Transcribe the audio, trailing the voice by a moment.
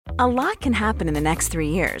A lot can happen in the next 3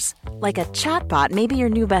 years. Like a chatbot may be your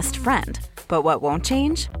new best friend. But what won't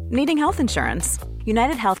change? Needing health insurance.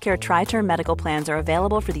 United Healthcare Tri-Term Medical Plans are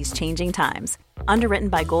available for these changing times. Underwritten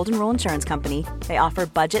by Golden Rule Insurance Company, they offer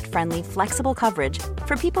budget-friendly, flexible coverage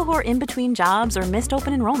for people who are in between jobs or missed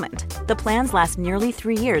open enrollment. The plans last nearly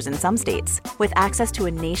 3 years in some states, with access to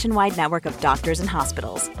a nationwide network of doctors and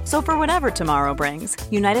hospitals. So for whatever tomorrow brings,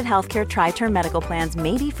 United Healthcare Tri-Term Medical Plans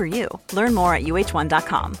may be for you. Learn more at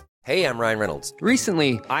uh1.com. Hey, I'm Ryan Reynolds.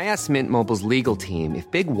 Recently, I asked Mint Mobile's legal team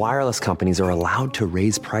if big wireless companies are allowed to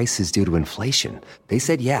raise prices due to inflation. They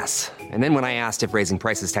said yes. And then when I asked if raising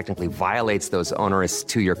prices technically violates those onerous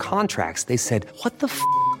two-year contracts, they said, "What the f***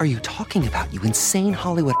 are you talking about, you insane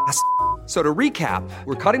Hollywood ass?" So to recap,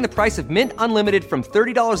 we're cutting the price of Mint Unlimited from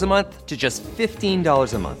 $30 a month to just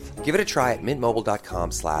 $15 a month. Give it a try at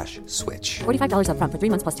mintmobile.com/switch. $45 up front for 3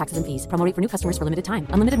 months plus taxes and fees. Promo rate for new customers for limited time.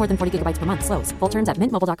 Unlimited more than 40 gigabytes per month. Slows full terms at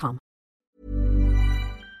mintmobile.com.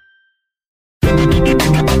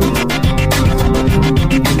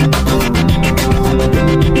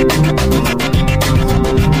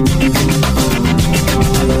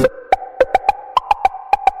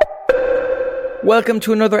 Welcome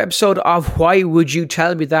to another episode of Why Would You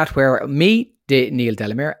Tell Me That, where me, Neil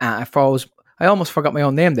Delamere, I almost forgot my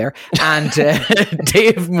own name there, and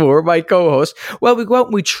Dave Moore, my co-host. Well, we go out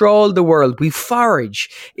and we trawl the world. We forage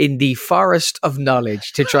in the forest of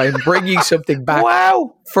knowledge to try and bring you something back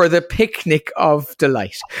for the picnic of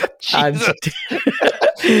delight. And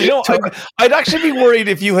you know, I'd actually be worried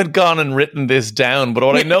if you had gone and written this down, but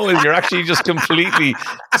what I know is you're actually just completely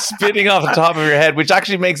spitting off the top of your head, which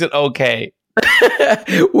actually makes it okay.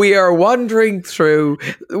 We are wandering through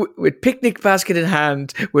with picnic basket in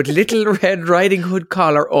hand, with Little Red Riding Hood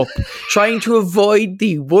collar up, trying to avoid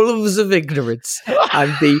the wolves of ignorance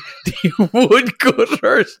and the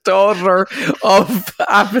woodcutter's daughter of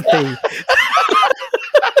apathy.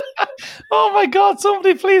 Oh my God,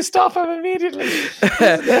 somebody please stop him immediately.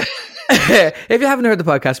 If you haven't heard the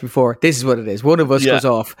podcast before, this is what it is. One of us goes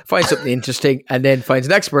off, finds something interesting, and then finds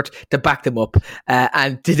an expert to back them up.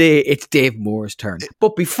 And today it's Dave Moore's turn.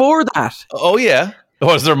 But before that... Oh, yeah.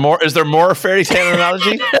 Oh, is there more? Is there more fairy tale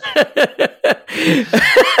analogy?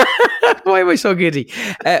 Why am I so giddy?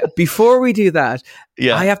 Before we do that,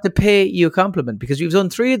 Yeah. I have to pay you a compliment because we've done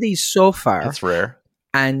 3 of these so far. That's rare.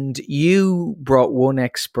 And you brought one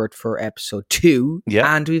expert for episode 2,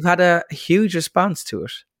 and we've had a huge response to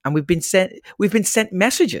it. And we've been sent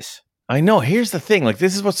messages. I know. Here's the thing. Like,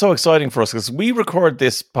 this is what's so exciting for us, because we record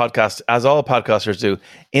this podcast, as all podcasters do,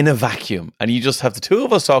 in a vacuum. And you just have the two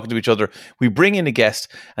of us talking to each other. We bring in a guest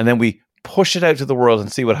and then we push it out to the world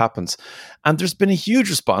and see what happens. And there's been a huge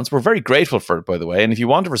response. We're very grateful for it, by the way. And if you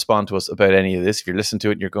want to respond to us about any of this, if you're listening to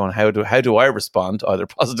it and you're going, how do I respond, either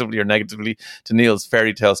positively or negatively, to Neil's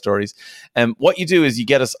fairy tale stories? What you do is you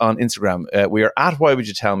get us on Instagram. We are at Why Would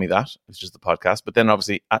You Tell Me That, which is the podcast, but then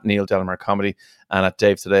obviously at Neil Delamere Comedy and at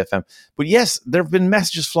Dave Today FM. But yes, there have been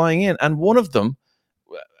messages flying in, and one of them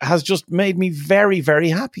has just made me very, very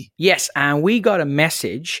happy. Yes, and we got a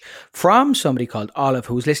message from somebody called Olive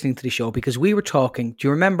who was listening to the show, because we were talking. Do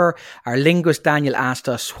you remember our linguist Daniel asked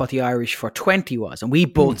us what the Irish for 20 was? And we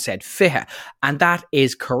both said fiche, and that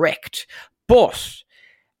is correct. But,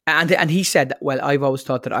 and he said that, well, I've always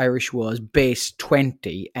thought that Irish was base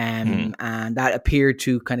 20, and that appeared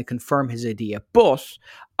to kind of confirm his idea. But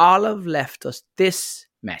Olive left us this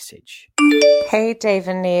message. Hey, Dave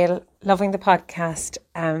and Neil, loving the podcast.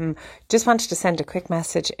 Just wanted to send a quick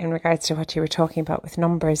message in regards to what you were talking about with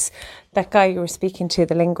numbers. That guy you were speaking to,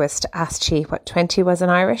 the linguist, asked you what 20 was in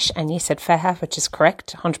Irish, and you said fecha, which is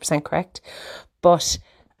correct, 100% correct. But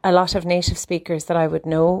a lot of native speakers that I would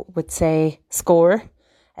know would say score,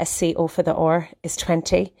 SCO for the R, is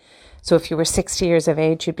 20. So if you were 60 years of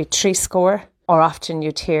age, you'd be 3 score, or often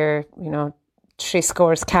you'd hear, 3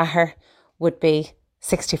 scores cahar would be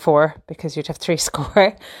 64, because you'd have 3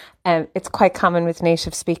 score. It's quite common with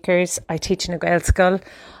native speakers. I teach in a Gael school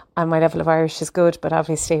and my level of Irish is good, but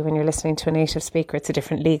obviously when you're listening to a native speaker, it's a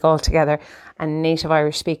different league altogether. And native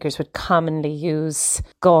Irish speakers would commonly use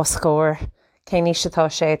ga score. Cénisha tá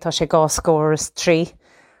sé ga score is 3,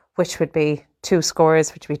 which would be 2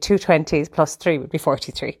 scores, which would be 2 20s, plus 3 would be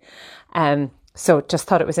 43. So just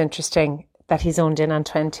thought it was interesting that he zoned in on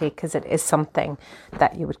 20, because it is something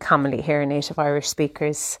that you would commonly hear native Irish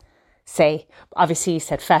speakers say. Obviously, he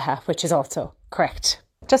said fecha, which is also correct.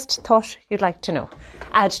 Just thought you'd like to know.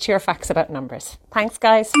 Add to your facts about numbers. Thanks,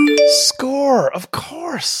 guys. Score, of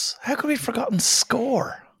course. How could we have forgotten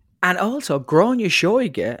score? And also, Gráinne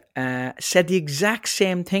Seoige said the exact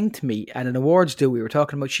same thing to me at an awards do we were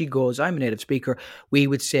talking about. She goes, I'm a native speaker. We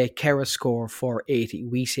would say Kera score for 80.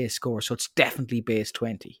 We say score. So it's definitely base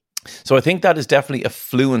 20. So I think that is definitely a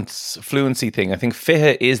fluency thing. I think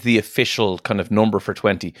fiche is the official kind of number for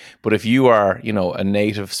 20. But if you are, a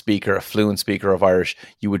native speaker, a fluent speaker of Irish,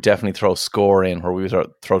 you would definitely throw score in where we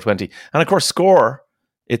would throw 20. And of course, score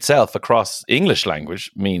itself across English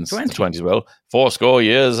language means 20 as well. 40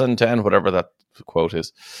 years and 10, whatever that quote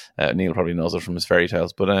is. Neil probably knows it from his fairy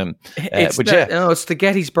tales. But it's the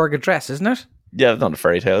Gettysburg Address, isn't it? Yeah, not a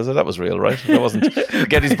fairy tale, that was real, right? That wasn't the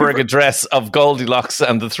Gettysburg Address of Goldilocks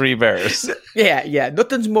and the Three Bears. Yeah.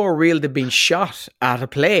 Nothing's more real than being shot at a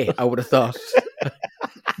play, I would have thought.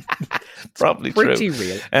 Probably pretty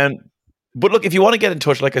true. Real. But look, if you want to get in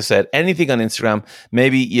touch, like I said, anything on Instagram,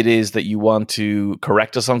 maybe it is that you want to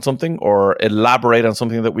correct us on something or elaborate on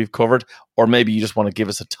something that we've covered, or maybe you just want to give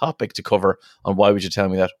us a topic to cover on Why Would You Tell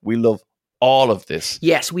Me That? We love all of this.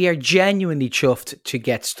 Yes, we are genuinely chuffed to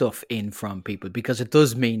get stuff in from people because it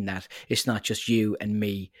does mean that it's not just you and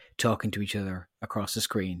me talking to each other across the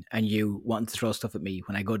screen and you wanting to throw stuff at me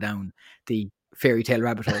when I go down the fairy tale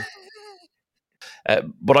rabbit hole.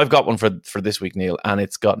 But I've got one for this week, Neil, and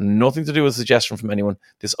it's got nothing to do with a suggestion from anyone.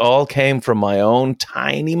 This all came from my own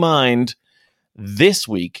tiny mind. This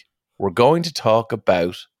week, we're going to talk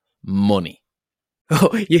about money.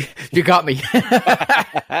 Oh, you got me.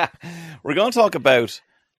 We're going to talk about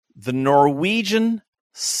the Norwegian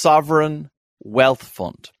Sovereign Wealth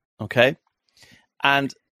Fund, okay?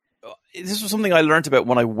 And this was something I learned about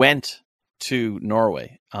when I went to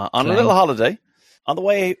Norway on a little holiday. On the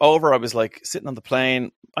way over, I was like sitting on the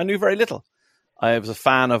plane. I knew very little. I was a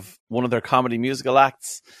fan of one of their comedy musical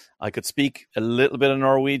acts. I could speak a little bit of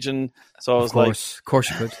Norwegian. So I was of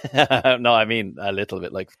course you could. No, I mean a little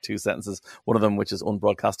bit, like 2 sentences. One of them, which is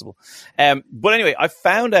unbroadcastable. But anyway, I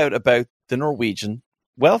found out about the Norwegian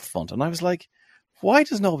Wealth Fund. And I was like, why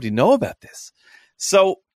does nobody know about this?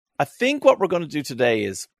 So I think what we're going to do today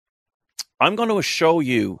is I'm going to show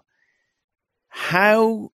you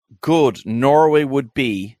how good Norway would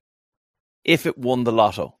be if it won the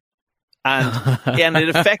lotto. And it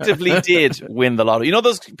effectively did win the lotto. You know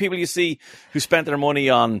those people you see who spent their money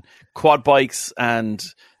on quad bikes and,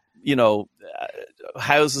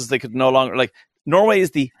 houses they could no longer... Like, Norway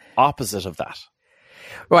is the opposite of that.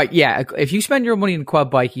 Right, yeah. If you spend your money on a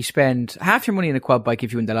quad bike, you spend half your money on a quad bike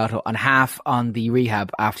if you win the lotto and half on the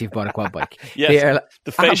rehab after you've bought a quad bike. Yes, they are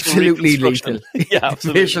the facial absolutely lethal. Yeah,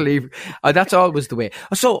 absolutely. That's always the way.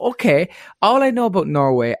 So, okay, all I know about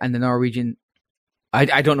Norway and the Norwegian...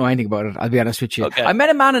 I don't know anything about it, I'll be honest with you. Okay. I met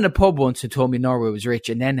a man in a pub once who told me Norway was rich,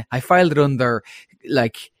 and then I filed it under,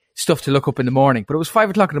 stuff to look up in the morning. But it was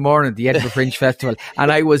 5 o'clock in the morning at the Edinburgh Fringe Festival, and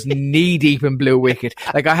I was knee-deep in Blue Wicket.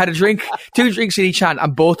 I had a drink, 2 drinks in each hand,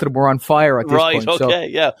 and both of them were on fire at this point. Right, okay,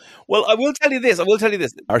 yeah. Well, I will tell you this.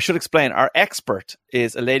 I should explain. Our expert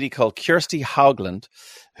is a lady called Kirsty Haugland,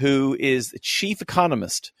 who is chief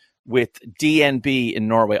economist with DNB in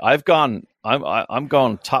Norway. I'm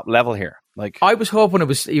going top level here. I was hoping it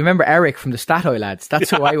was, you remember Eric from the Statoil lads? That's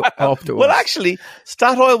who I hoped it was. Well, actually,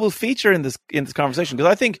 Statoil will feature in this conversation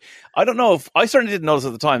because I don't know if, I certainly didn't notice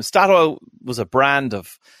at the time, Statoil was a brand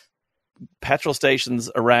of petrol stations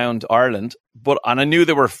around Ireland, and I knew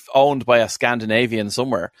they were owned by a Scandinavian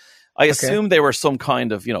somewhere. I assumed they were some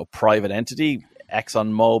kind of, private entity,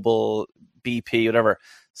 ExxonMobil, BP, whatever.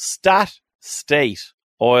 State,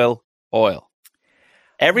 oil.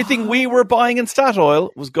 Everything we were buying in Statoil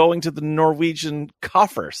was going to the Norwegian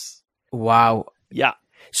coffers. Wow. Yeah.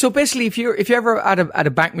 So basically, if you're ever at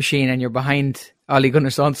a bank machine and you're behind Ole Gunnar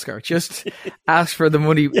Solskjaer, just ask for the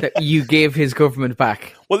money that you gave his government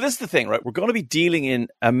back. Well, this is the thing, right? We're going to be dealing in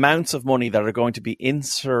amounts of money that are going to be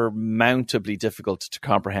insurmountably difficult to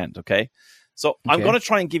comprehend, okay? So I'm going to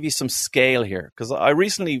try and give you some scale here because I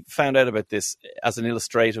recently found out about this as an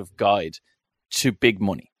illustrative guide to big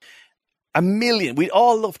money. $1 million. We'd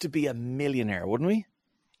all love to be a millionaire, wouldn't we?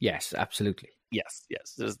 Yes, absolutely. Yes.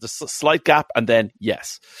 There's a slight gap and then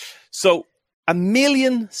yes. So 1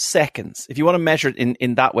 million seconds, if you want to measure it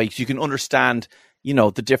in that way, so you can understand,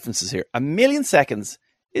 the differences here. 1 million seconds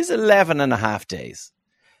is 11 and a half days.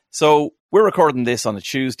 So we're recording this on a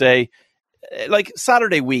Tuesday. Like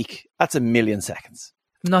Saturday week, that's 1 million seconds.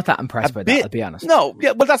 I'm not that impressed by that, I'll be honest. No,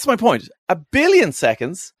 yeah, well, that's my point. 1 billion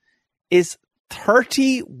seconds is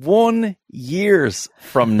 31 years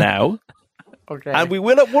from now. Okay. And we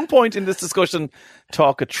will at one point in this discussion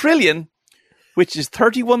talk a trillion, which is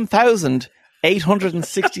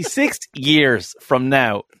 31,866 years from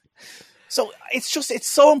now. So it's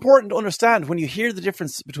so important to understand when you hear the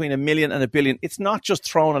difference between a million and a billion. It's not just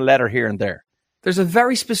throwing a letter here and there. There's a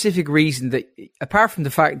very specific reason that, apart from the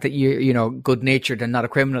fact that you know, good-natured and not a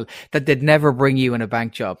criminal, that they'd never bring you in a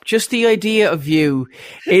bank job. Just the idea of you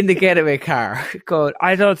in the getaway car going,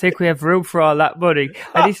 I don't think we have room for all that money.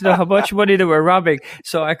 I need to know how much money that we're robbing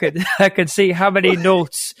so I could see how many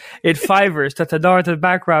notes in fivers that the Northern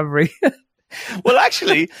Bank robbery. Well,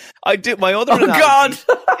 actually, I did my other analogy. God!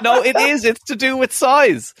 No, it's to do with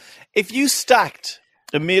size. If you stacked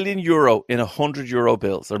 €1 million in €100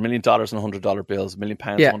 bills, or $1 million in $100 bills, £1 million,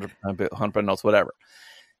 £100 notes, whatever.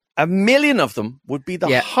 1 million of them would be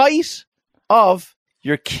the height of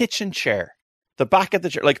your kitchen chair, the back of the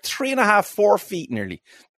chair, like 3.5, 4 feet nearly,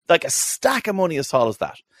 like a stack of money as tall as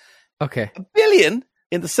that. Okay. 1 billion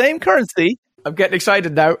in the same currency. I'm getting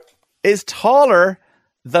excited now. Is taller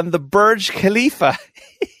than the Burj Khalifa,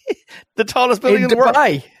 the tallest building in the world.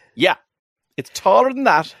 Dubai. Yeah, it's taller than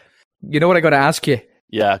that. You know what I got to ask you?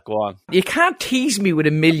 Yeah, go on. You can't tease me with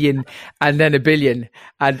 1 million and then 1 billion.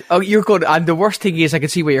 And you're good. And the worst thing is, I can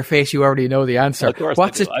see by your face you already know the answer. Of course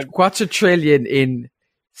what's a trillion in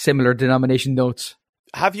similar denomination notes?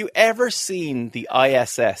 Have you ever seen the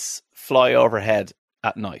ISS fly overhead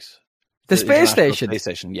at night? The space station? Space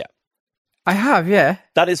station, yeah. I have, yeah.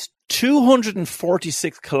 That is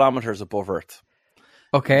 246 kilometers above Earth.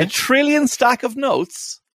 Okay. The trillion stack of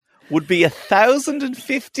notes would be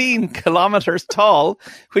 1,015 kilometers tall,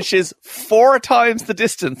 which is 4 times the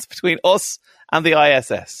distance between us and the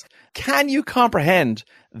ISS. Can you comprehend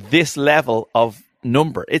this level of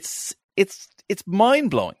number? It's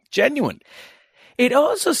mind-blowing, genuine. It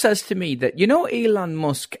also says to me that, you know, Elon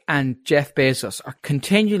Musk and Jeff Bezos are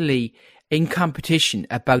continually in competition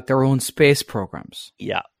about their own space programs.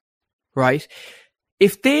 Yeah. Right?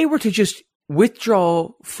 If they were to just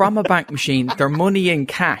withdraw from a bank machine their money in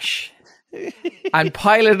cash and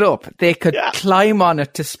pile it up, they could climb on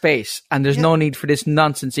it to space, and there's no need for this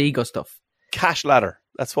nonsense ego stuff. Cash ladder.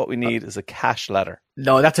 That's what we need, is a cash ladder.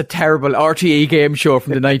 No, that's a terrible RTE game show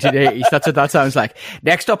from the 1980s. That's what that sounds like.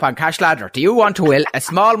 Next up on Cash Ladder, do you want to will a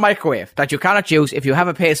small microwave that you cannot use if you have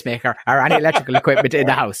a pacemaker or any electrical equipment in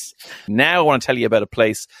the house? Now I want to tell you about a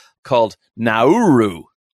place called Nauru.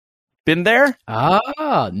 Been there?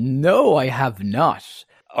 No, I have not.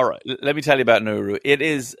 All right, let me tell you about Nauru. It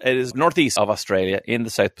is northeast of Australia in the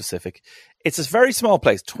South Pacific. It's a very small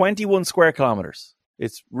place, 21 square kilometers.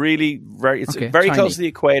 It's really very tiny. Close to the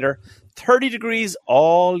equator, 30 degrees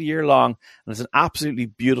all year long, and it's an absolutely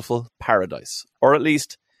beautiful paradise. Or at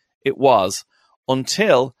least it was,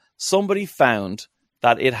 until somebody found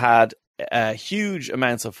that it had huge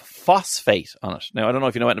amounts of phosphate on it. Now, I don't know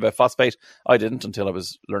if you know anything about phosphate. I didn't until I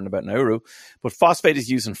was learning about Nauru. But phosphate is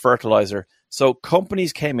used in fertilizer. So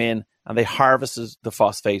companies came in and they harvested the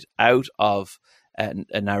phosphate out of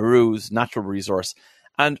Nauru's natural resource.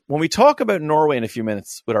 And when we talk about Norway in a few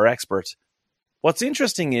minutes with our expert, what's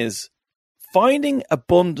interesting is finding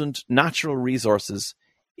abundant natural resources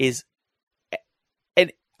is,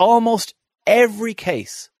 in almost every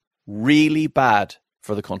case, really bad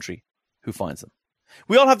for the country who finds them.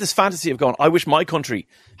 We all have this fantasy of going, I wish my country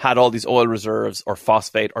had all these oil reserves or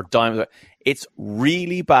phosphate or diamonds. It's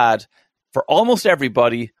really bad for almost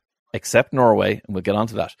everybody except Norway, and we'll get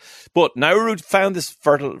onto that. But Nauru found this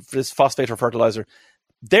phosphate or fertilizer.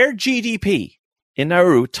 Their GDP in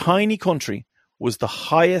Nauru, tiny country, was the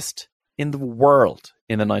highest in the world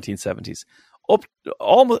in the 1970s.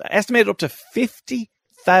 Almost estimated up to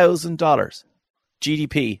 $50,000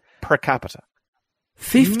 GDP per capita.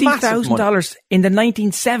 $50,000 in the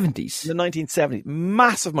 1970s? In the 1970s.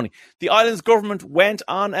 Massive money. The island's government went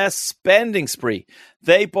on a spending spree.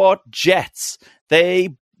 They bought jets.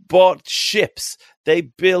 They bought ships. They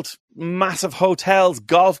built massive hotels,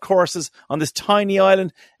 golf courses on this tiny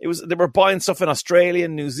island. They were buying stuff in Australia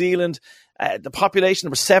and New Zealand. The population,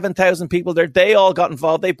 there were 7,000 people there. They all got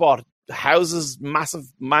involved. They bought houses, massive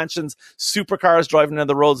mansions, supercars driving down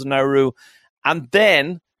the roads of Nauru. And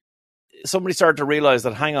then somebody started to realize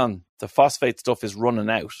that, hang on, the phosphate stuff is running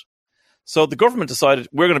out. So the government decided,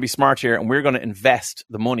 we're going to be smart here and we're going to invest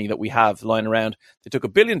the money that we have lying around. They took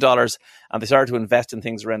 $1 billion and they started to invest in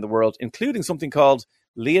things around the world, including something called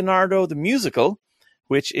Leonardo the Musical,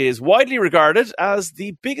 which is widely regarded as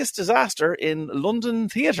the biggest disaster in London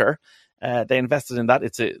theatre. They invested in that.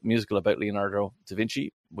 It's a musical about Leonardo da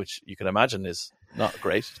Vinci, which you can imagine is not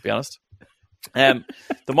great, to be honest. The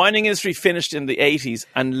mining industry finished in the 80s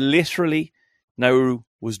and literally Nauru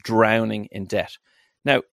was drowning in debt.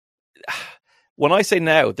 Now, when I say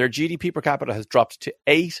now, their GDP per capita has dropped to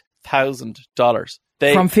 $8,000.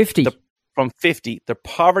 From 50? From 50. The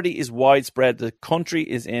poverty is widespread. The country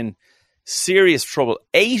is in serious trouble.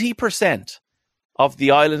 80% of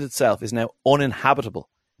the island itself is now uninhabitable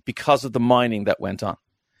because of the mining that went on.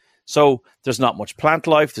 So there's not much plant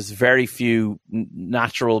life. There's very few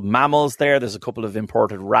natural mammals there. There's a couple of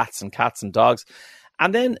imported rats and cats and dogs.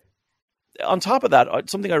 And then on top of that,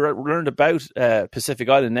 something I learned about Pacific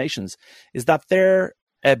Island nations is that their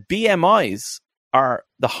BMIs are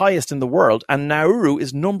the highest in the world, and Nauru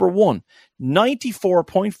is number one.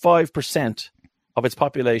 94.5% of its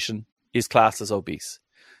population is classed as obese.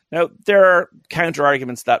 Now, there are counter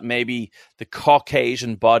arguments that maybe the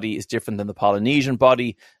Caucasian body is different than the Polynesian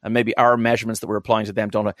body, and maybe our measurements that we're applying to them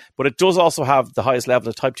don't. But it does also have the highest level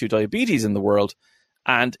of type 2 diabetes in the world.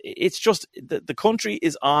 And it's just, the country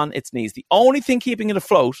is on its knees. The only thing keeping it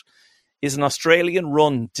afloat is an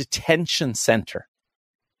Australian-run detention centre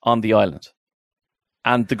on the island.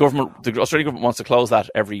 And the Australian government wants to close that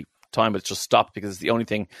every time, but it's just stopped because it's the only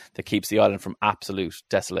thing that keeps the island from absolute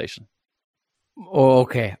desolation. Oh,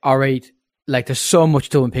 okay. All right. Like, there's so much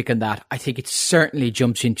to unpick on that. I think it certainly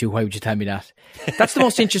jumps into why would you tell me that? That's the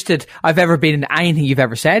most interested I've ever been in anything you've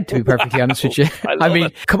ever said, to be perfectly honest with you. I mean,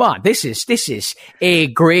 come on, this is A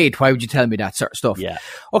grade. Why would you tell me that sort of stuff? Yeah.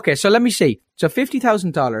 Okay, so let me see. So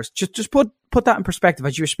 $50,000, just put that in perspective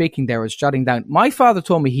as you were speaking there, I was jotting down. My father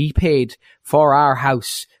told me he paid for our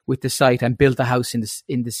house with the site and built a house in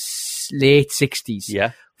the late 60s.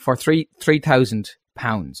 Yeah. For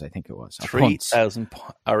 £3,000, I think it was. 3,000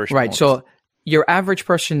 Irish Right, pounds. so your average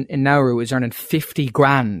person in Nauru is earning 50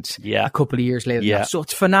 grand a couple of years later. Yeah. So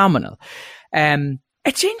it's phenomenal.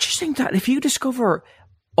 It's interesting that if you discover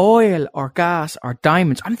oil or gas or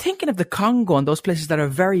diamonds, I'm thinking of the Congo and those places that are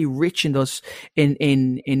very rich in those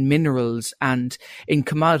in minerals and in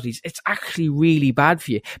commodities. It's actually really bad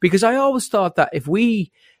for you, because I always thought that if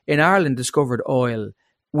we in Ireland discovered oil,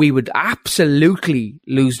 we would absolutely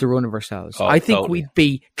lose the run of ourselves. I think totally. we'd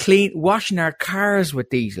be washing our cars with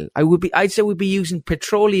diesel. I'd say we'd be using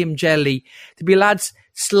petroleum jelly to be lads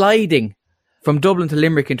sliding from Dublin to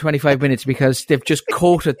Limerick in 25 minutes because they've just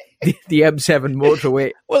coated the M7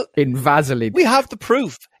 motorway in Vaseline. We have the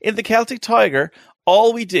proof. In the Celtic Tiger,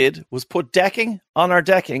 all we did was put decking on our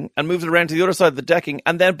decking and moved it around to the other side of the decking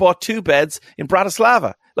and then bought 2 beds in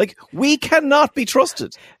Bratislava. Like, we cannot be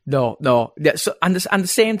trusted. No. Yeah, so, and the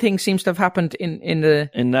same thing seems to have happened in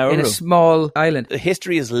Nauru. in a small island. The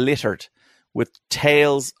history is littered with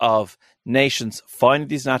tales of nations finding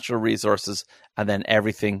these natural resources and then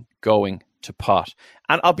everything going to pot.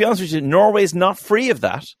 And I'll be honest with you, Norway's not free of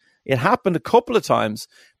that. It happened a couple of times,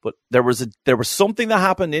 but there was something that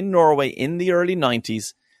happened in Norway in the early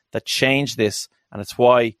 90s that changed this, and it's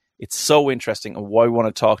why it's so interesting and why we want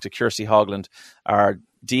to talk to Kirsty Hogland, our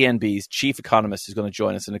DNB's chief economist, who's going to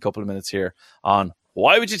join us in a couple of minutes here on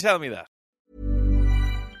Why Would You Tell Me That?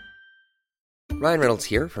 Ryan Reynolds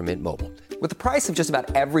here from Mint Mobile. With the price of just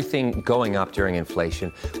about everything going up during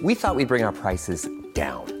inflation, we thought we'd bring our prices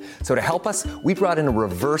down. So to help us, we brought in a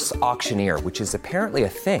reverse auctioneer, which is apparently a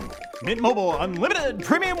thing. Mint Mobile Unlimited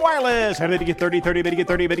Premium Wireless. How to get 30, 30, bit to get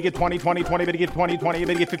 30, bit to get 20, 20, 20, bit to get 20, 20,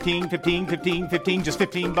 bit to get 15, 15, 15, 15, just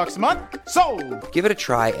 $15 a month? Sold! Give it a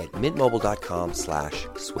try at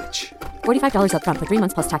mintmobile.com/switch. $45 up front for 3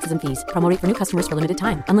 months plus taxes and fees. Promo rate for new customers for limited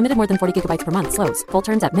time. Unlimited more than 40 gigabytes per month. Slows full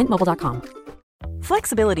terms at mintmobile.com.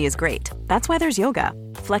 Flexibility is great. That's why there's yoga.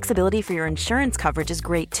 Flexibility for your insurance coverage is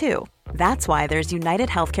great too. That's why there's United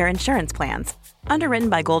Healthcare Insurance Plans. Underwritten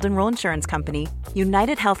by Golden Rule Insurance Company,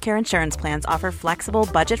 United Healthcare Insurance Plans offer flexible,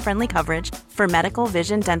 budget-friendly coverage for medical,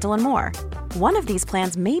 vision, dental, and more. One of these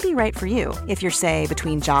plans may be right for you if you're, say,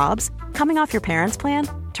 between jobs, coming off your parents' plan,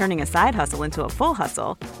 turning a side hustle into a full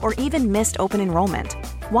hustle, or even missed open enrollment.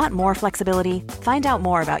 Want more flexibility? Find out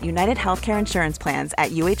more about United Healthcare Insurance Plans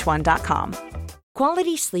at uh1.com.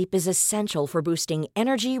 Quality sleep is essential for boosting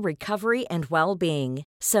energy, recovery, and well-being.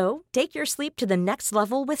 So, take your sleep to the next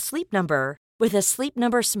level with Sleep Number. With a Sleep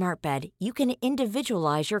Number smart bed, you can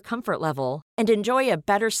individualize your comfort level and enjoy a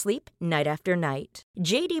better sleep night after night.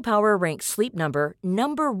 J.D. Power ranks Sleep Number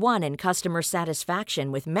 #1 in customer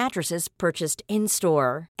satisfaction with mattresses purchased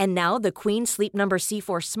in-store. And now the Queen Sleep Number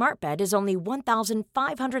C4 smart bed is only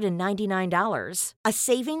 $1,599, a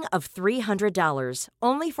saving of $300,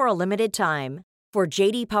 only for a limited time. For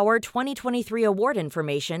J.D. Power 2023 award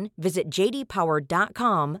information, visit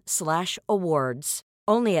jdpower.com/awards.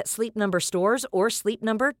 Only at Sleep Number stores or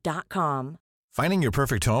sleepnumber.com. Finding your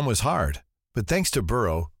perfect home was hard, but thanks to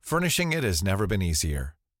Burrow, furnishing it has never been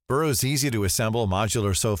easier. Burrow's easy-to-assemble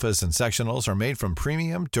modular sofas and sectionals are made from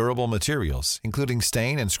premium, durable materials, including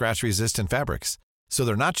stain and scratch-resistant fabrics. So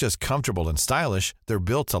they're not just comfortable and stylish, they're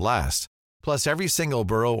built to last. Plus, every single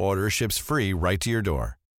Burrow order ships free right to your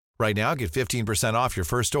door. Right now, get 15% off your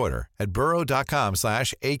first order at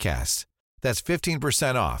burrow.com/ACAST. That's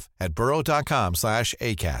 15% off at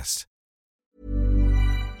burrow.com/ACAST.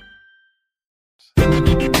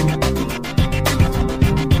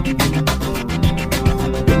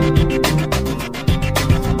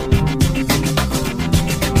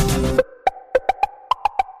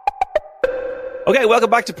 Okay, welcome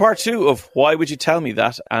back to part 2 of Why Would You Tell Me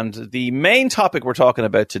That? And the main topic we're talking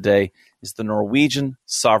about today is the Norwegian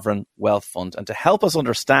Sovereign Wealth Fund. And to help us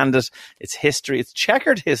understand it, its history, its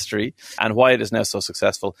checkered history, and why it is now so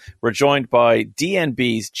successful, we're joined by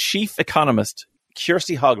DNB's chief economist,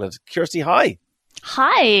 Kirsty Hogland. Kirsty, hi.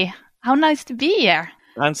 Hi, how nice to be here.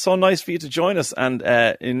 And so nice for you to join us and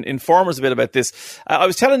inform us a bit about this. I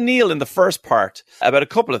was telling Neil in the first part about a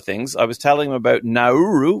couple of things. I was telling him about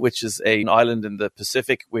Nauru, which is an island in the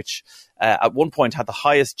Pacific, which at one point had the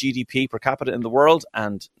highest GDP per capita in the world,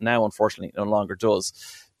 and now, unfortunately, no longer does.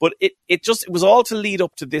 But it was all to lead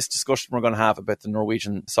up to this discussion we're going to have about the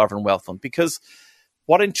Norwegian Sovereign Wealth Fund, because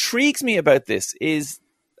what intrigues me about this is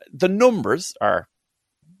the numbers are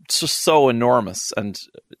just so enormous and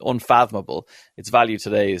unfathomable. Its value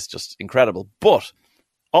today is just incredible. But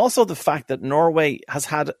also the fact that Norway has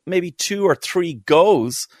had maybe 2 or 3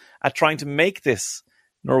 goes at trying to make this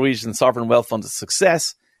Norwegian Sovereign Wealth Fund a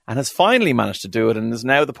success, and has finally managed to do it, and is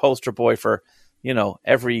now the poster boy for, you know,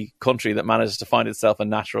 every country that manages to find itself a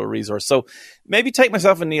natural resource. So maybe take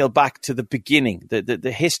myself and Neil back to the beginning,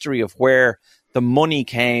 the history of where the money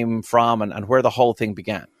came from and where the whole thing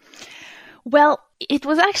began. Well, it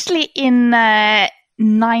was actually in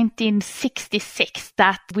 1966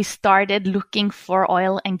 that we started looking for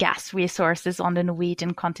oil and gas resources on the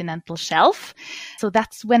Norwegian continental shelf. So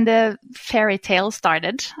that's when the fairy tale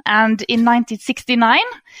started. And in 1969,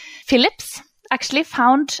 Phillips actually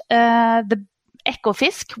found the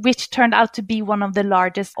Ekofisk, which turned out to be one of the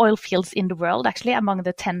largest oil fields in the world, actually among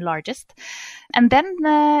the 10 largest. And then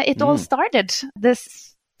it all started. This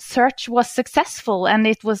search was successful, and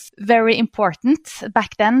it was very important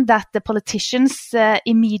back then that the politicians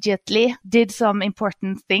immediately did some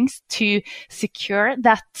important things to secure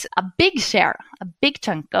that a big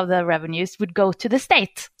chunk of the revenues would go to the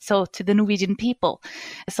state, so to the Norwegian people.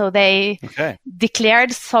 So they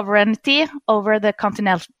declared sovereignty over the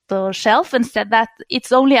continental shelf and said that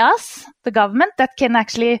it's only us, the government, that can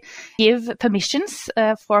actually give permissions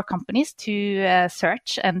for companies to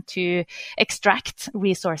search and to extract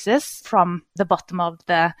resources from the bottom of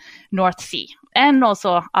the North Sea and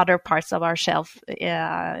also other parts of our shelf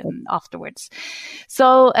afterwards.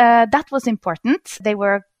 So that was important. They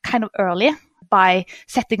were kind of early by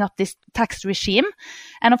setting up this tax regime.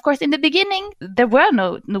 And of course, in the beginning, there were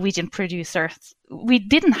no Norwegian producers. We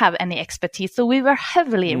didn't have any expertise, so we were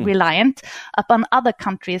heavily reliant upon other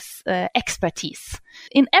countries' expertise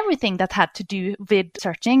in everything that had to do with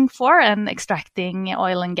searching for and extracting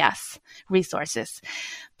oil and gas resources.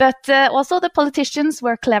 But also the politicians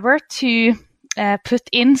were clever to put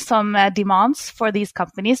in some demands for these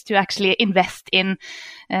companies to actually invest in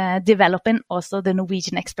developing also the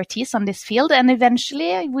Norwegian expertise on this field. And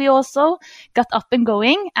eventually we also got up and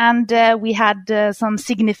going, and we had some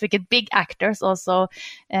significant big actors, also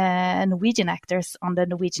Norwegian actors on the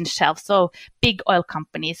Norwegian shelf. So big oil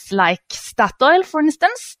companies like Statoil, for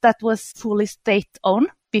instance, that was fully state-owned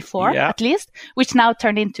before, at least, which now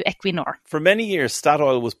turned into Equinor. For many years,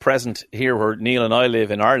 Statoil was present here where Neil and I live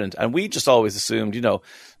in Ireland, and we just always assumed, you know,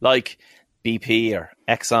 like BP or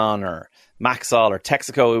Exxon or Maxol or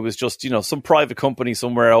Texaco, it was just, you know, some private company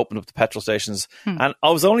somewhere opened up the petrol stations. And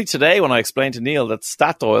I was only today when I explained to Neil that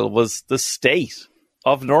Statoil was the state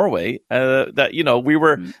of Norway, that, you know, we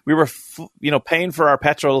were paying for our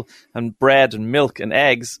petrol and bread and milk and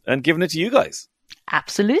eggs and giving it to you guys.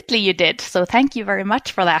 Absolutely, you did. So thank you very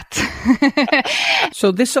much for that.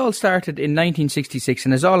 So this all started in 1966,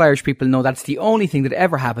 and as all Irish people know, that's the only thing that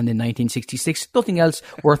ever happened in 1966. Nothing else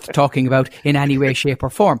worth talking about in any way, shape or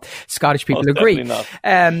form. Scottish people agree.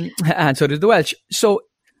 And so did the Welsh. So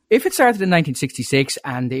if it started in 1966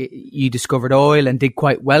 and you discovered oil and did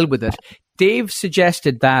quite well with it, Dave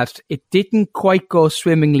suggested that it didn't quite go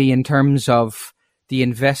swimmingly in terms of the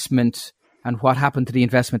investment and what happened to the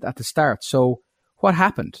investment at the start. So what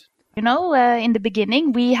happened? You know, in the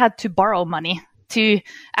beginning, we had to borrow money to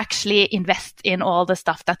actually invest in all the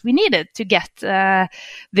stuff that we needed to get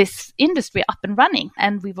this industry up and running.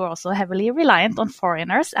 And we were also heavily reliant on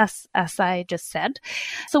foreigners, as I just said.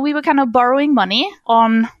 So we were kind of borrowing money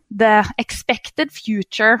on the expected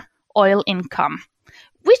future oil income,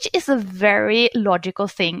 which is a very logical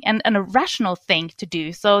thing and a rational thing to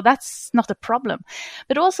do. So that's not a problem.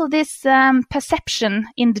 But also this perception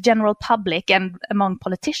in the general public and among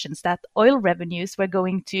politicians that oil revenues were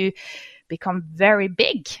going to become very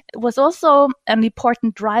big. It was also an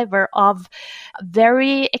important driver of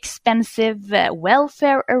very expensive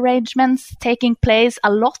welfare arrangements taking place, a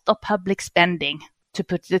lot of public spending, to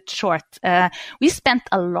put it short. We spent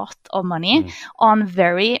a lot of money on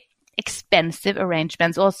very expensive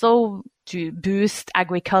arrangements, also to boost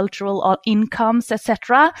agricultural incomes,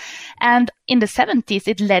 etc. And in the 70s,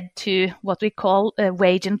 it led to what we call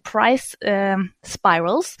wage and price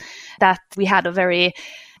spirals, that we had a very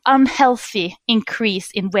unhealthy increase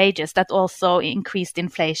in wages that also increased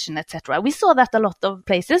inflation, etc. We saw that a lot of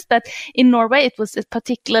places, but in Norway it was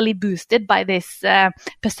particularly boosted by this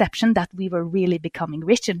perception that we were really becoming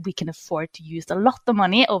rich and we can afford to use a lot of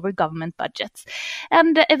money over government budgets.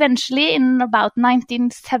 And eventually in about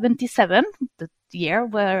 1977, the year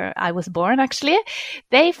where I was born actually,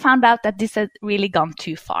 they found out that this had really gone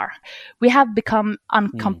too far. We have become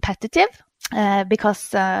uncompetitive.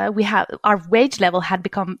 Because our wage level had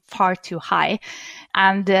become far too high,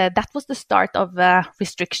 and that was the start of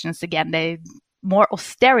restrictions again. More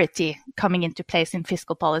austerity coming into place in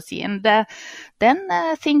fiscal policy, and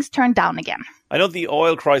then things turned down again. I know the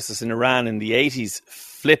oil crisis in Iran in the 80s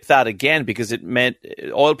flipped that again, because it meant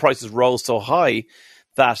oil prices rose so high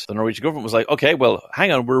that the Norwegian government was like, okay, well,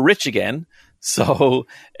 hang on, we're rich again. So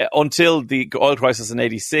until the oil crisis in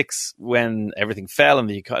 86, when everything fell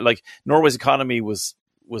and Norway's economy was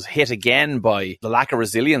hit again by the lack of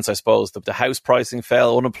resilience, I suppose. The house pricing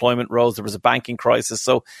fell, unemployment rose, there was a banking crisis.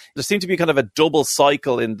 So there seemed to be kind of a double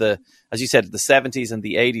cycle in as you said, the 70s and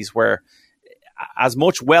the 80s, where as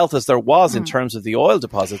much wealth as there was in terms of the oil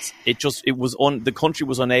deposits, the country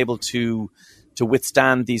was unable to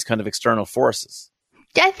withstand these kind of external forces.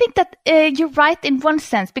 Yeah, I think that you're right in one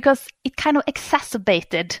sense, because it kind of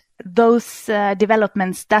exacerbated those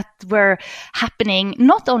developments that were happening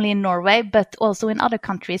not only in Norway, but also in other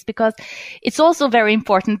countries, because it's also very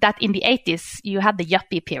important that in the 80s, you had the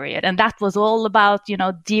yuppie period, and that was all about,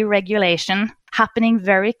 deregulation happening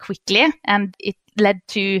very quickly, and it led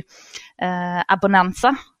to a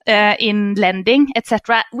bonanza in lending,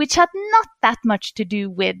 etc., which had not that much to do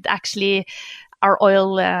with actually our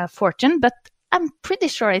oil fortune, but I'm pretty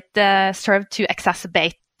sure it served to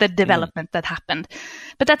exacerbate the development that happened.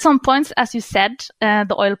 But at some points, as you said,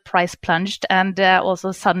 the oil price plunged, and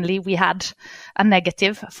also suddenly we had a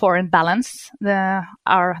negative foreign balance. The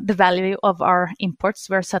value of our imports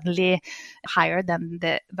were suddenly higher than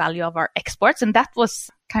the value of our exports, and that was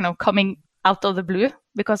kind of coming out of the blue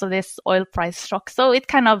because of this oil price shock. So it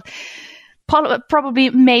kind of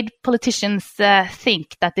probably made politicians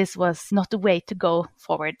think that this was not the way to go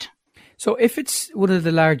forward. So if it's one of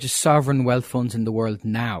the largest sovereign wealth funds in the world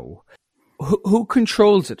now, who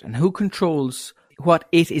controls it and who controls what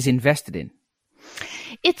it is invested in?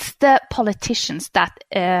 It's the politicians that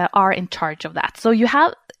are in charge of that. So you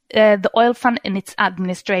have the oil fund, and its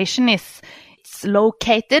administration is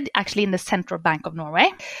located actually in the Central Bank of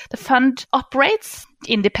Norway. The fund operates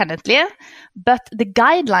independently, but the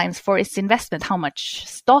guidelines for its investment, how much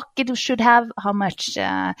stock it should have, how much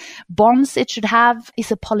bonds it should have,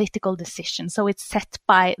 is a political decision. So it's set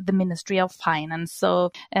by the Ministry of Finance.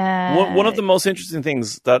 So one of the most interesting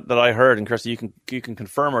things that I heard, and Kirsty, you can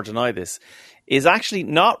confirm or deny this, is actually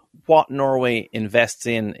not what Norway invests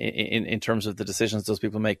in terms of the decisions those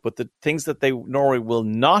people make, but the things that Norway will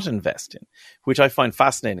not invest in, which I find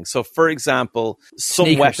fascinating. So, for example,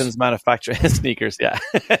 some weapons manufacturing, sneakers, yeah.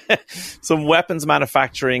 Some weapons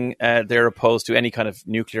manufacturing, they're opposed to any kind of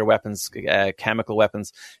nuclear weapons, chemical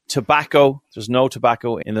weapons. Tobacco, there's no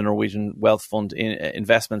tobacco in the Norwegian Wealth Fund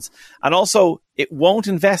investments. And also, it won't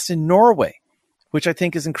invest in Norway, which I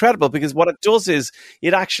think is incredible, because what it does is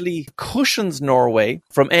it actually cushions Norway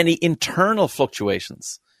from any internal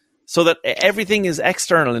fluctuations, so that everything is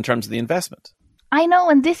external in terms of the investment. I know,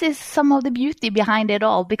 and this is some of the beauty behind it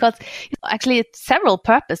all, because actually it's several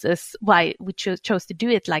purposes why we chose to do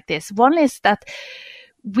it like this. One is that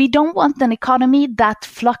we don't want an economy that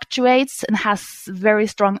fluctuates and has very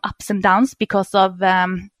strong ups and downs because of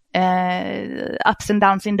ups and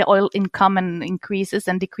downs in the oil income and increases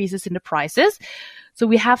and decreases in the prices. So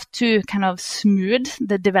we have to kind of smooth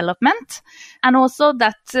the development, and also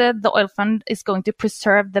that the oil fund is going to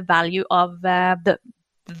preserve the value of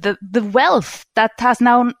the wealth that has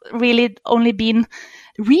now really only been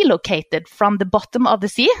relocated from the bottom of the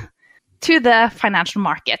sea to the financial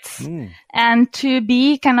markets, and to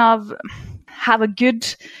be kind of have a good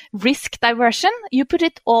risk diversion, you put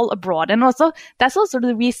it all abroad. And also, that's also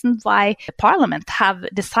the reason why the Parliament have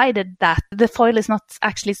decided that the foil is not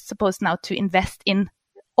actually supposed now to invest in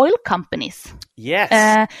oil companies.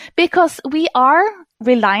 Yes. Because we are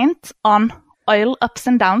reliant on oil ups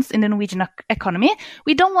and downs in the Norwegian economy.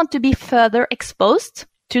 We don't want to be further exposed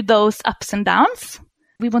to those ups and downs.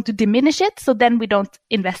 We want to diminish it, so then we don't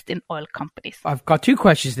invest in oil companies. I've got two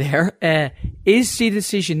questions there. Is the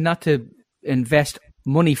decision not to invest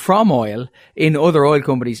money from oil in other oil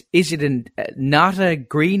companies, is it not a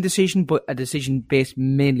green decision, but a decision based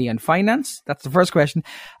mainly on finance? That's the first question.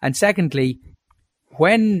 And secondly,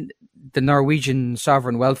 when the Norwegian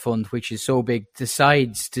Sovereign Wealth Fund, which is so big,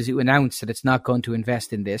 decides to announce that it's not going to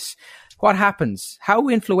invest in this, what happens? How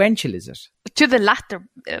influential is it? To the latter,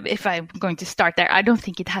 if I'm going to start there, I don't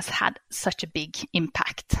think it has had such a big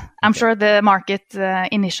impact. I'm sure the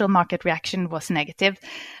initial market reaction was negative,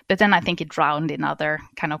 but then I think it drowned in other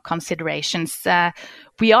kind of considerations.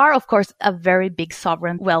 We are, of course, a very big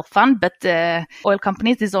sovereign wealth fund, but oil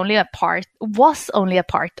companies was only a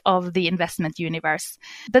part of the investment universe.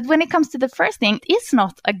 But when it comes to the first thing, it's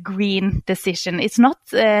not a green decision. It's not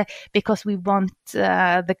because we want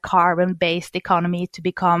the carbon-based economy to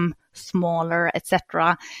become smaller,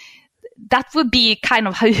 etc. That would be kind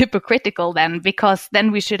of hypocritical then, because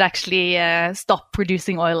then we should actually stop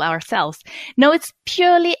producing oil ourselves. No, it's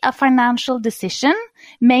purely a financial decision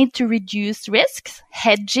made to reduce risks,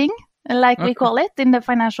 hedging, like we call it in the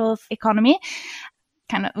financial economy.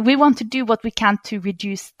 We want to do what we can to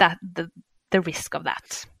reduce the risk of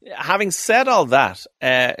that. Having said all that,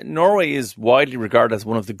 Norway is widely regarded as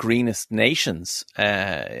one of the greenest nations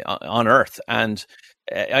on Earth. And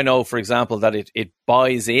I know, for example, that it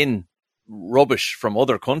buys in rubbish from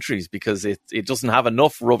other countries because it doesn't have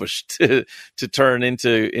enough rubbish to turn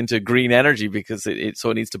into green energy, because so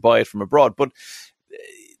it needs to buy it from abroad. But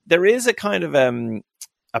there is a kind of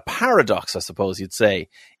a paradox, I suppose you'd say,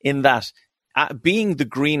 in that being the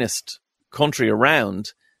greenest country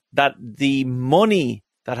around, that the money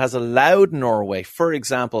that has allowed Norway, for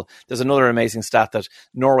example, there's another amazing stat that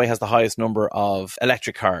Norway has the highest number of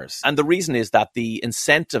electric cars. And the reason is that the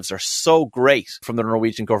incentives are so great from the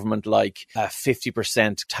Norwegian government, like a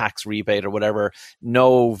 50% tax rebate or whatever,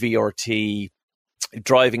 no VRT,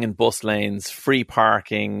 driving in bus lanes, free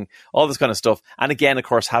parking, all this kind of stuff. And again, of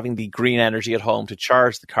course, having the green energy at home to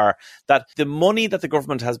charge the car, that the money that the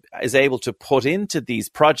government is able to put into these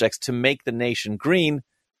projects to make the nation green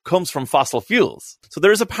comes from fossil fuels. So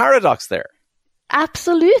there is a paradox there.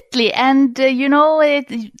 Absolutely. And,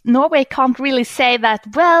 Norway can't really say that,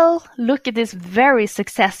 well, look at this very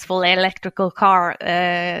successful electrical car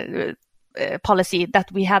policy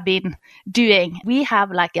that we have been doing. We have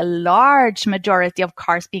like a large majority of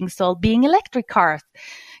cars being sold being electric cars,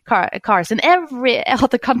 and every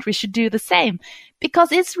other country should do the same,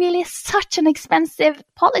 because it's really such an expensive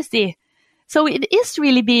policy. So it is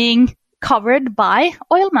really being covered by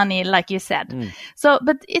oil money, like you said. So,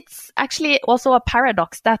 but it's actually also a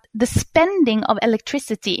paradox that the spending of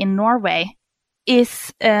electricity in Norway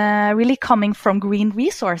is really coming from green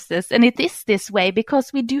resources. And it is this way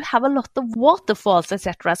because we do have a lot of waterfalls,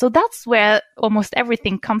 etc. So that's where almost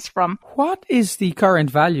everything comes from. What is the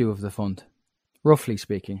current value of the fund, roughly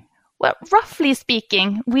speaking? Well, roughly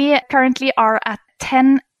speaking, we currently are at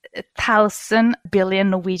 10,000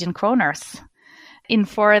 billion Norwegian kroners.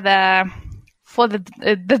 For the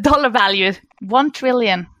dollar value, 1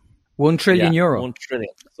 trillion. 1 trillion euro. 1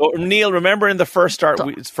 trillion. So, Neil, remember in the first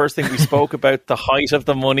thing we spoke about the height of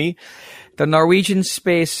the money? The Norwegian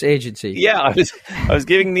Space Agency. Yeah, I was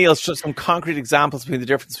giving Neil some concrete examples between the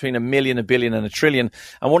difference between a million, a billion, and a trillion.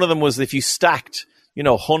 And one of them was if you stacked,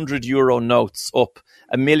 100 euro notes up,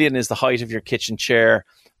 a million is the height of your kitchen chair,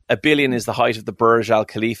 a billion is the height of the Burj Al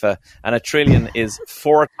Khalifa, and a trillion is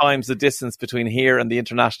 4 times the distance between here and the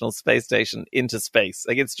International Space Station into space.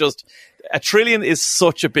 Like, it's just, a trillion is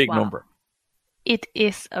such a big number. It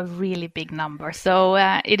is a really big number. So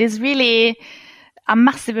it is really a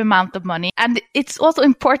massive amount of money. And it's also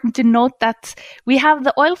important to note that we have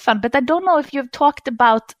the oil fund, but I don't know if you've talked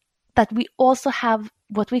about that we also have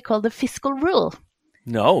what we call the fiscal rule.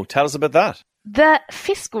 No, tell us about that. The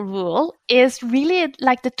fiscal rule is really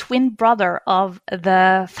like the twin brother of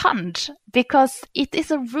the fund, because it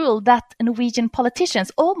is a rule that Norwegian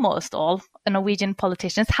politicians, almost all Norwegian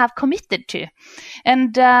politicians, have committed to.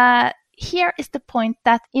 And here is the point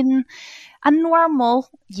that in a normal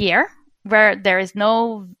year where there is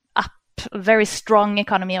no very strong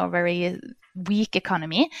economy or very weak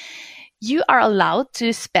economy, you are allowed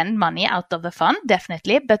to spend money out of the fund,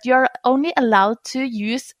 definitely, but you're only allowed to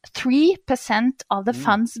use 3% of the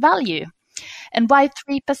fund's value. And why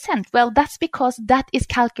 3%? Well, that's because that is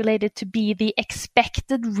calculated to be the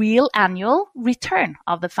expected real annual return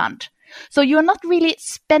of the fund. So you're not really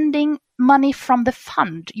spending money from the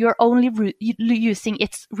fund. You're only using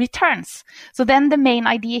its returns. So then the main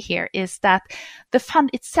idea here is that the fund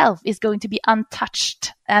itself is going to be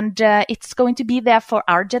untouched, and it's going to be there for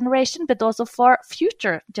our generation, but also for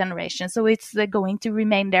future generations. So it's going to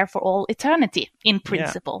remain there for all eternity in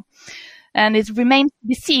principle. Yeah. And it remains to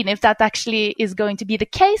be seen if that actually is going to be the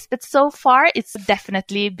case. But so far, it's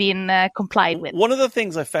definitely been complied with. One of the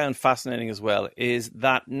things I found fascinating as well is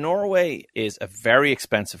that Norway is a very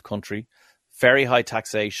expensive country, very high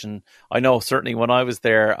taxation. I know certainly when I was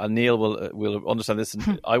there, and Neil will understand this,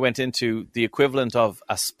 I went into the equivalent of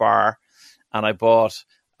a Spar, and I bought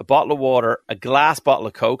a bottle of water, a glass bottle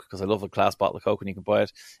of Coke, because I love a glass bottle of Coke when you can buy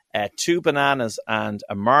it, 2 bananas and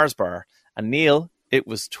a Mars bar. And Neil, it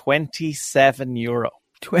was €27.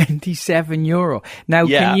 €27. Now,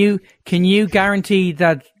 yeah. can you guarantee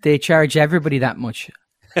that they charge everybody that much?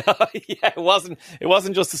 Yeah, it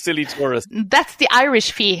wasn't just a silly tourist. That's the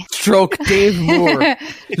Irish fee. Stroke Dave Moore.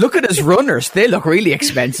 Look at his runners; they look really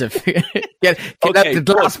expensive. Get okay, the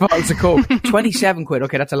glass bottles of Coke. £27.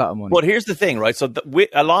 Okay, that's a lot of money. But here's the thing, right? So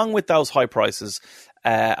along with those high prices,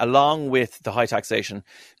 along with the high taxation,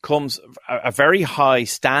 comes a very high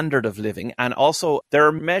standard of living, and also there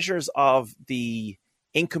are measures of the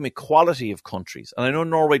income equality of countries. And I know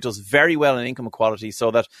Norway does very well in income equality,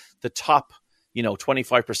 so that the top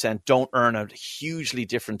 25% don't earn a hugely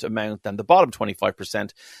different amount than the bottom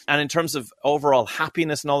 25%. And in terms of overall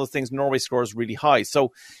happiness and all those things, Norway scores really high.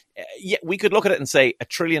 So yeah, we could look at it and say $1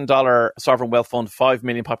 trillion sovereign wealth fund, 5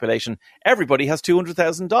 million population, everybody has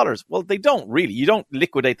 $200,000. Well, they don't really. You don't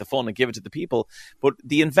liquidate the fund and give it to the people. But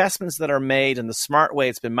the investments that are made and the smart way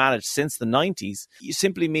it's been managed since the 90s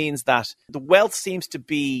simply means that the wealth seems to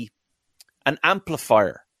be an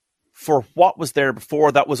amplifier for what was there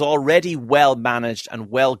before that was already well managed and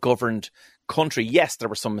well governed country. Yes, there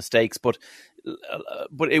were some mistakes, but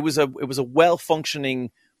it was a well functioning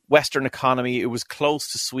Western economy. It was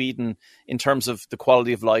close to Sweden in terms of the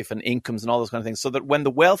quality of life and incomes and all those kind of things. So that when the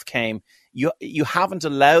wealth came, you haven't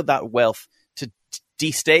allowed that wealth to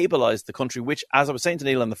destabilize the country, which, as I was saying to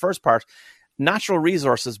Neil in the first part, natural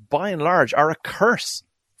resources by and large are a curse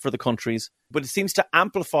for the countries, but it seems to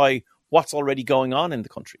amplify what's already going on in the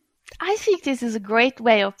country. I think this is a great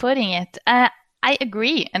way of putting it. I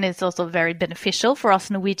agree, and it's also very beneficial for us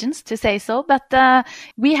Norwegians to say so, but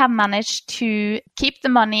we have managed to keep the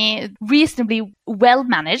money reasonably well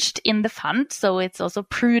managed in the fund, so it's also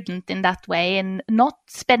prudent in that way and not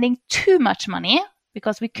spending too much money,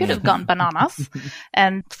 because we could have gone bananas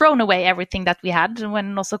and thrown away everything that we had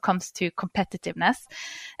when it also comes to competitiveness.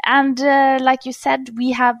 And like you said,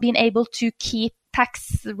 we have been able to keep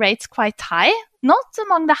tax rates quite high, not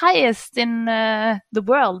among the highest in the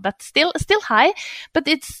world, but still high, but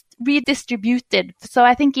it's redistributed. So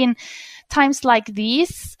I think in times like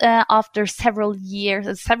these, after several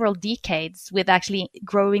years, several decades with actually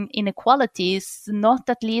growing inequalities, not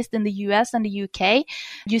at least in the US and the UK,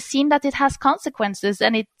 you've seen that it has consequences,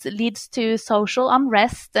 and it leads to social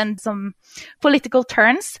unrest and some political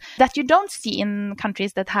turns that you don't see in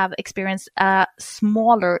countries that have experienced a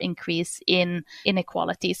smaller increase in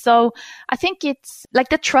inequality. So I think it's like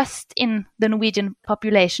the trust in the Norwegian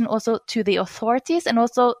population also to the authorities and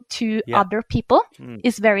also to other people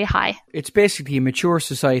is very high. It's basically a mature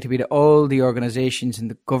society with all the organizations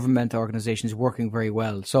and the government organizations working very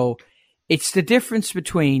well. So it's the difference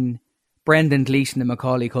between Brendan Gleeson and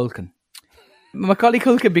Macaulay Culkin. Macaulay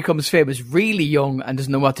Culkin becomes famous really young and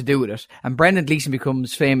doesn't know what to do with it. And Brendan Gleeson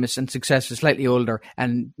becomes famous and successful slightly older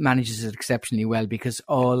and manages it exceptionally well because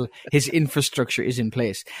all his infrastructure is in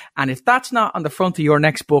place. And if that's not on the front of your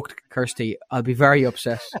next book, Kirsty, I'll be very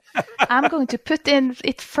upset. I'm going to put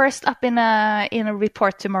it first up in a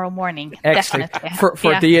report tomorrow morning. Excellent. Definitely.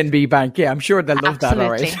 For DNB Bank. Yeah, I'm sure they'll love that, all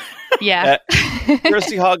right. Yeah.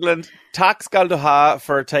 Kirsty Hogland, tack skal du ha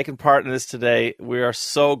for taking part in this today. We are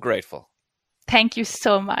so grateful. Thank you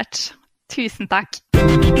so much. Tusen tack.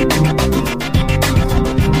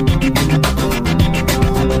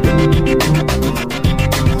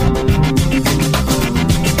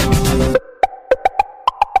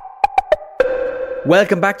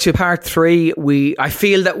 Welcome back to part 3. I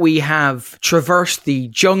feel that we have traversed the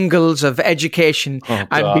jungles of education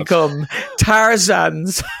and become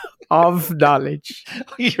Tarzans of knowledge.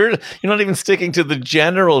 You're not even sticking to the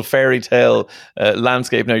general fairy tale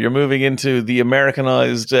landscape now. You're moving into the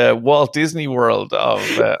Americanized Walt Disney world of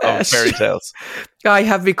fairy tales. I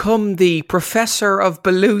have become the professor of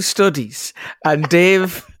Baloo studies, and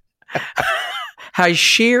Dave has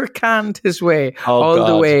sheer canned his way Oh, the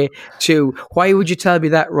God. way to, why would you tell me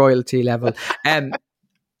that royalty level?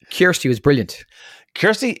 Kirsty was brilliant.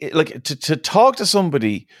 Kirsty, like to talk to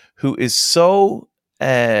somebody who is so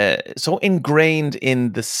ingrained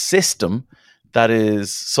in the system that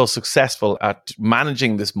is so successful at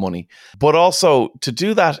managing this money, but also to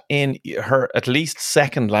do that in her at least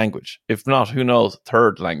second language, if not, who knows,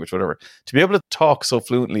 third language, whatever. To be able to talk so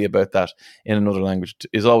fluently about that in another language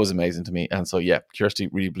is always amazing to me. And so, yeah, Kirsty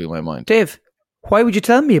really blew my mind. Dave, why would you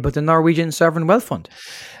tell me about the Norwegian Sovereign Wealth Fund?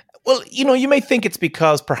 Well, you may think it's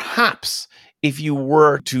because perhaps if you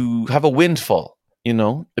were to have a windfall,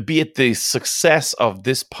 be it the success of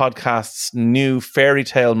this podcast's new fairy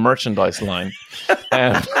tale merchandise line,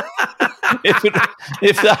 if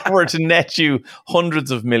that were to net you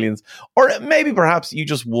hundreds of millions, or maybe perhaps you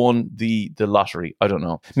just won the lottery. I don't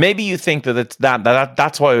know. Maybe you think that it's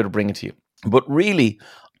that's why I would bring it to you. But really,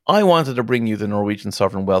 I wanted to bring you the Norwegian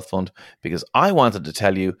Sovereign Wealth Fund because I wanted to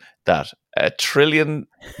tell you that €1 trillion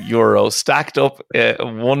stacked up,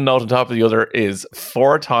 one note on top of the other, is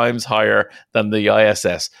 4 times higher than the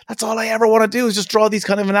ISS. That's all I ever want to do is just draw these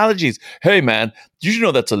kind of analogies. Hey, man, did you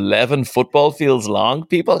know that's 11 football fields long?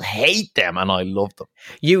 People hate them, and I love them.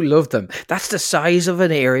 You love them. That's the size of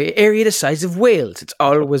an area the size of Wales. It's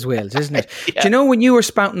always Wales, isn't it? Yeah. Do you know when you were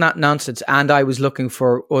spouting that nonsense and I was looking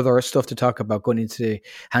for other stuff to talk about going into the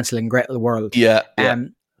Hansel and Gretel world? Yeah.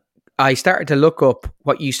 I started to look up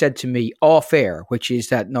what you said to me off air, which is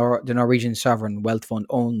that the Norwegian Sovereign Wealth Fund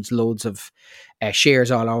owns loads of shares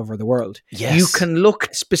all over the world. Yes. You can look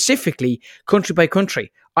specifically country by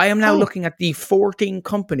country. I am now looking at the 14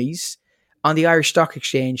 companies on the Irish Stock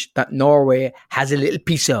Exchange that Norway has a little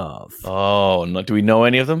piece of. Oh, no. Do we know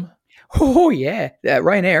any of them? Oh, yeah.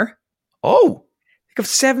 Ryanair. Oh. Think of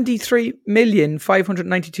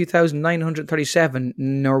 73,592,937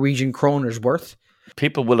 Norwegian kroners worth.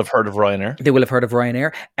 People will have heard of Ryanair. They will have heard of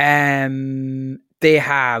Ryanair. They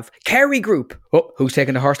have Kerry Group. Oh, who's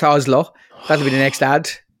taking the horse to Oslo? That'll be the next ad.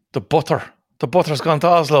 The butter. The butter's gone to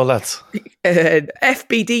Oslo, lads.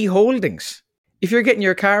 FBD Holdings. If you're getting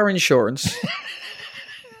your car insurance.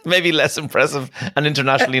 Maybe less impressive and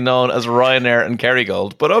internationally known as Ryanair and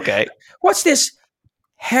Kerrygold, but okay. What's this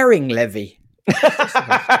herring levy?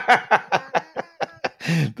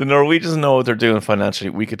 The Norwegians know what they're doing financially.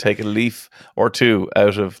 We could take a leaf or two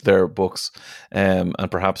out of their books and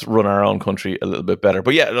perhaps run our own country a little bit better.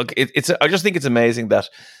 But yeah, look, I just think it's amazing that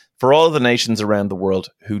for all the nations around the world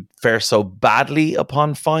who fare so badly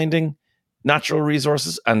upon finding natural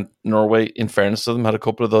resources, and Norway, in fairness to them, had a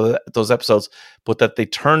couple of those episodes, but that they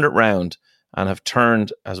turned it around and have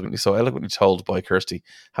turned, as we so eloquently told by Kirsty,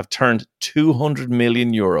 have turned €200 million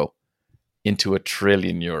into €1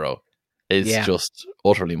 trillion. Is just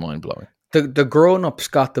utterly mind-blowing. The grown-ups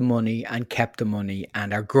got the money and kept the money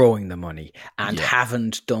and are growing the money and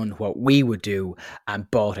haven't done what we would do and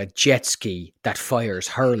bought a jet ski that fires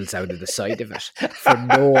hurls out of the side of it for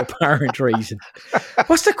no apparent reason.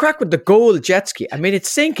 What's the crack with the gold jet ski? I mean, it's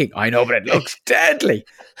sinking. I know, but it looks deadly.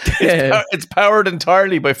 It's powered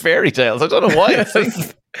entirely by fairy tales. I don't know why it's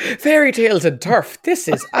sinking. Fairy tales and turf. This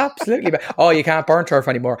is absolutely bad. Oh, you can't burn turf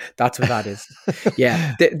anymore. That's what that is.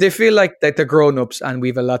 Yeah, they feel like that they're grown-ups and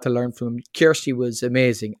we've a lot to learn from them. Kirsty was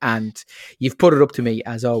amazing and you've put it up to me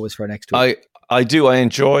as always for next week. I do. I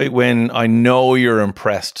enjoy when I know you're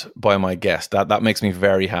impressed by my guest. That makes me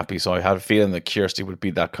very happy. So I had a feeling that Kirsty would be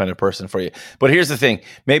that kind of person for you. But here's the thing.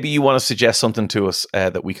 Maybe you want to suggest something to us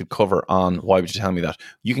that we could cover on Why Would You Tell Me That?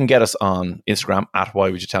 You can get us on Instagram at Why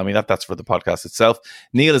Would You Tell Me That? That's for the podcast itself.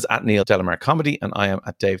 Neil is at Neil Delamere Comedy and I am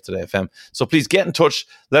at Dave Today FM. So please get in touch.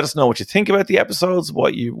 Let us know what you think about the episodes,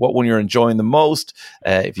 what one you're enjoying the most.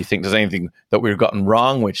 If you think there's anything that we've gotten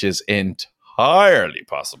wrong, which is entirely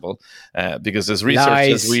possible, because as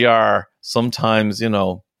researchers we are, sometimes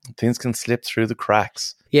things can slip through the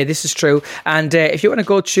cracks. Yeah, this is true. And if you want to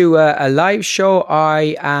go to a live show,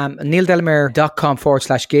 I am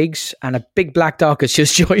neildelamere.com/gigs, and a big black dog has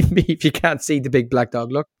just joined me. If you can't see the big black dog,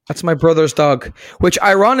 look, that's my brother's dog, which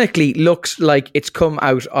ironically looks like it's come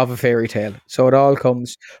out of a fairy tale. So it all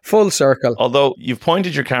comes full circle. Although you've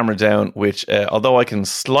pointed your camera down, which although I can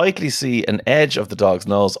slightly see an edge of the dog's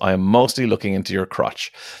nose, I am mostly looking into your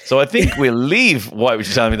crotch. So I think we'll leave Why Would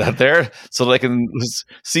You Tell Me That there so that I can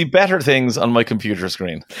see better things on my computer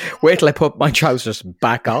screen. Wait till I put my trousers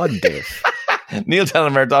back on, Dave.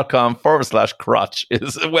 neildelamere.com/crotch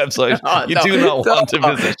is a website you do not want to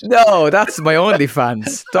visit. No, that's my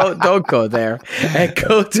OnlyFans. Don't go there.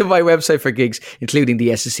 Go to my website for gigs, including the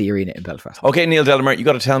SSE Arena in Belfast. Okay, Neil Delamere, you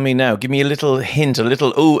got to tell me now. Give me a little hint, a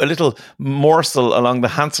little morsel along the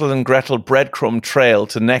Hansel and Gretel breadcrumb trail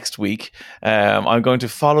to next week. I'm going to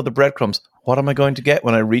follow the breadcrumbs. What am I going to get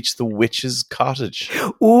when I reach the witch's cottage?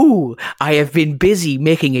 Ooh, I have been busy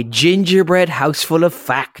making a gingerbread house full of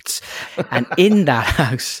facts. And in that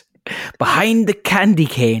house, behind the candy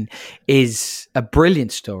cane, is a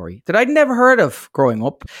brilliant story that I'd never heard of growing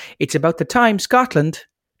up. It's about the time Scotland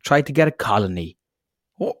tried to get a colony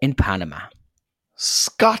in Panama.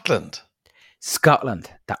 Scotland? Scotland,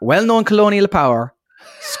 that well-known colonial power,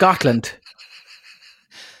 Scotland.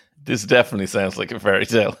 This definitely sounds like a fairy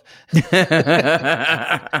tale.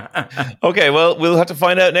 Okay, well, we'll have to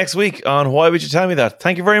find out next week on Why Would You Tell Me That.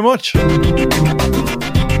 Thank you very much.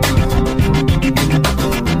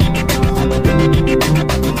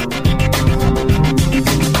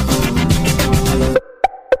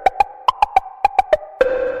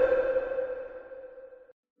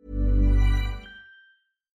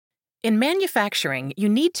 In manufacturing, you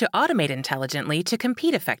need to automate intelligently to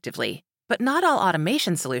compete effectively. But not all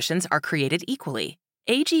automation solutions are created equally.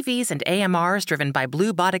 AGVs and AMRs driven by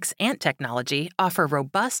Bluebotic's Ant technology offer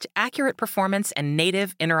robust, accurate performance and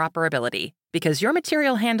native interoperability, because your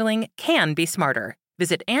material handling can be smarter.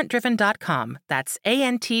 Visit antdriven.com, that's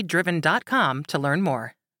ANTdriven.com, to learn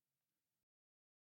more.